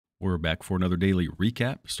We're back for another daily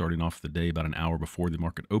recap, starting off the day about an hour before the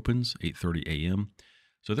market opens, 8:30 a.m.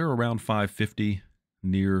 So they're around 550,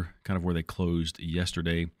 near kind of where they closed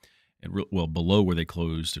yesterday, and well below where they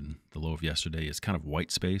closed, and the low of yesterday is kind of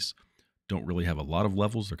white space. Don't really have a lot of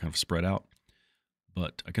levels; they're kind of spread out.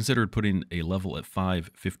 But I considered putting a level at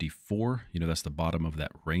 554. That's the bottom of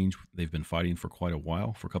that range they've been fighting for quite a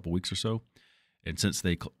while, for a couple weeks or so. And since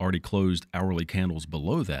they already closed hourly candles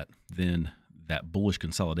below that, then that bullish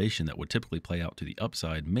consolidation that would typically play out to the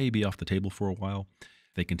upside may be off the table for a while.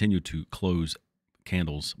 If they continue to close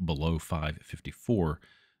candles below 554,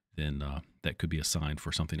 then that could be a sign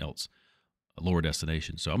for something else, a lower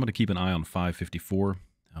destination. So I'm going to keep an eye on 554.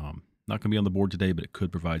 Not going to be on the board today, but it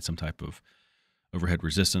could provide some type of overhead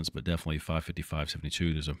resistance, but definitely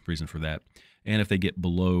 555.72. There's a reason for that. And if they get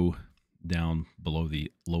down below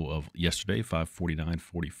the low of yesterday,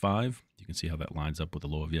 549.45. You can see how that lines up with the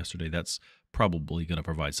low of yesterday. That's probably going to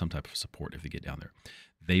provide some type of support if they get down there.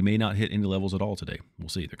 They may not hit any levels at all today. We'll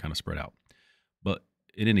see. They're kind of spread out. But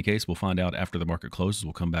in any case, we'll find out after the market closes.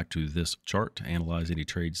 We'll come back to this chart to analyze any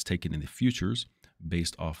trades taken in the futures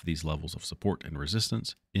based off these levels of support and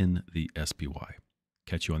resistance in the SPY.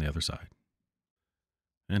 Catch you on the other side.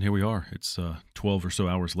 And here we are. It's 12 or so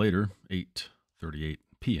hours later, 8:38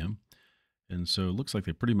 p.m. And so it looks like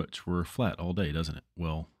they pretty much were flat all day, doesn't it?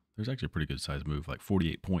 Well, there's actually a pretty good size move, like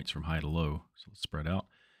 48 points from high to low. So let's spread out.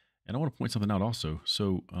 And I want to point something out also.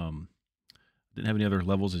 So didn't have any other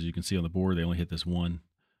levels, as you can see on the board. They only hit this one,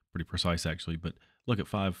 pretty precise actually. But look at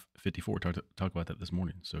 554. Talk about that this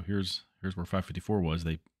morning. So here's where 554 was.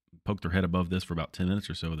 They poked their head above this for about 10 minutes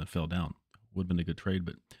or so, and then fell down. Would have been a good trade,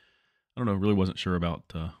 but I don't know. Really wasn't sure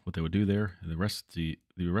about what they would do there. And the rest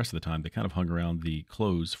of the time, they kind of hung around the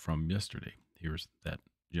close from yesterday. Here's that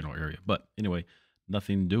general area. But anyway,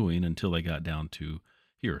 nothing doing until they got down to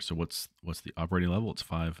here. So what's the operating level? It's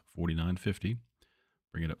 549.50.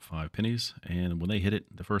 Bring it up 5 pennies. And when they hit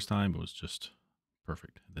it the first time, it was just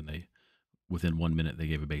perfect. Then within 1 minute, they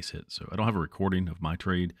gave a base hit. So I don't have a recording of my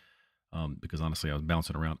trade because honestly, I was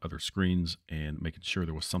bouncing around other screens and making sure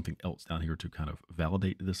there was something else down here to kind of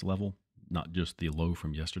validate this level, not just the low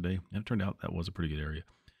from yesterday. And it turned out that was a pretty good area.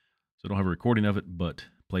 So I don't have a recording of it, but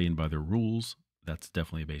playing by their rules, that's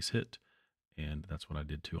definitely a base hit. And that's what I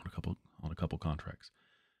did too on a couple contracts.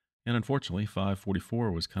 And unfortunately,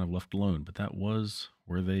 544 was kind of left alone, but that was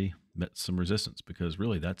where they met some resistance, because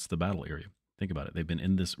really that's the battle area. Think about it. They've been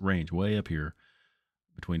in this range way up here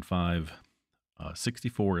between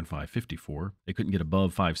 564 and 554. They couldn't get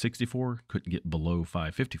above 564, couldn't get below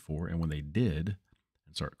 554. And when they did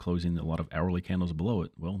and start closing a lot of hourly candles below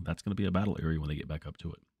it, well, that's going to be a battle area when they get back up to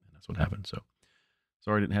it. And that's what happened. So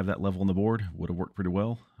sorry I didn't have that level on the board. Would have worked pretty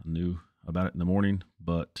well. I knew about it in the morning,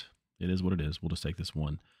 but it is what it is. We'll just take this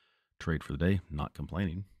one trade for the day. Not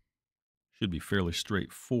complaining. Should be fairly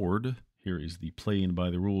straightforward. Here is the playing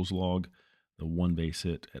by the rules log. The one base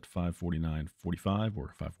hit at 549.45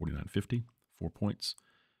 or 549.50, 4 points.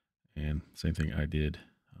 And same thing I did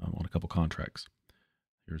on a couple contracts.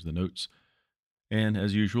 Here's the notes. And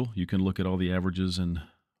as usual, you can look at all the averages and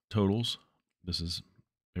totals. This is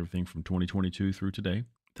everything from 2022 through today.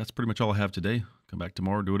 That's pretty much all I have today. Come back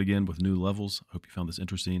tomorrow, do it again with new levels. I hope you found this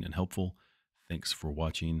interesting and helpful. Thanks for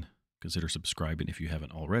watching. Consider subscribing if you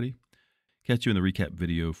haven't already. Catch you in the recap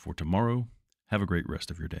video for tomorrow. Have a great rest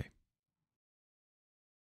of your day.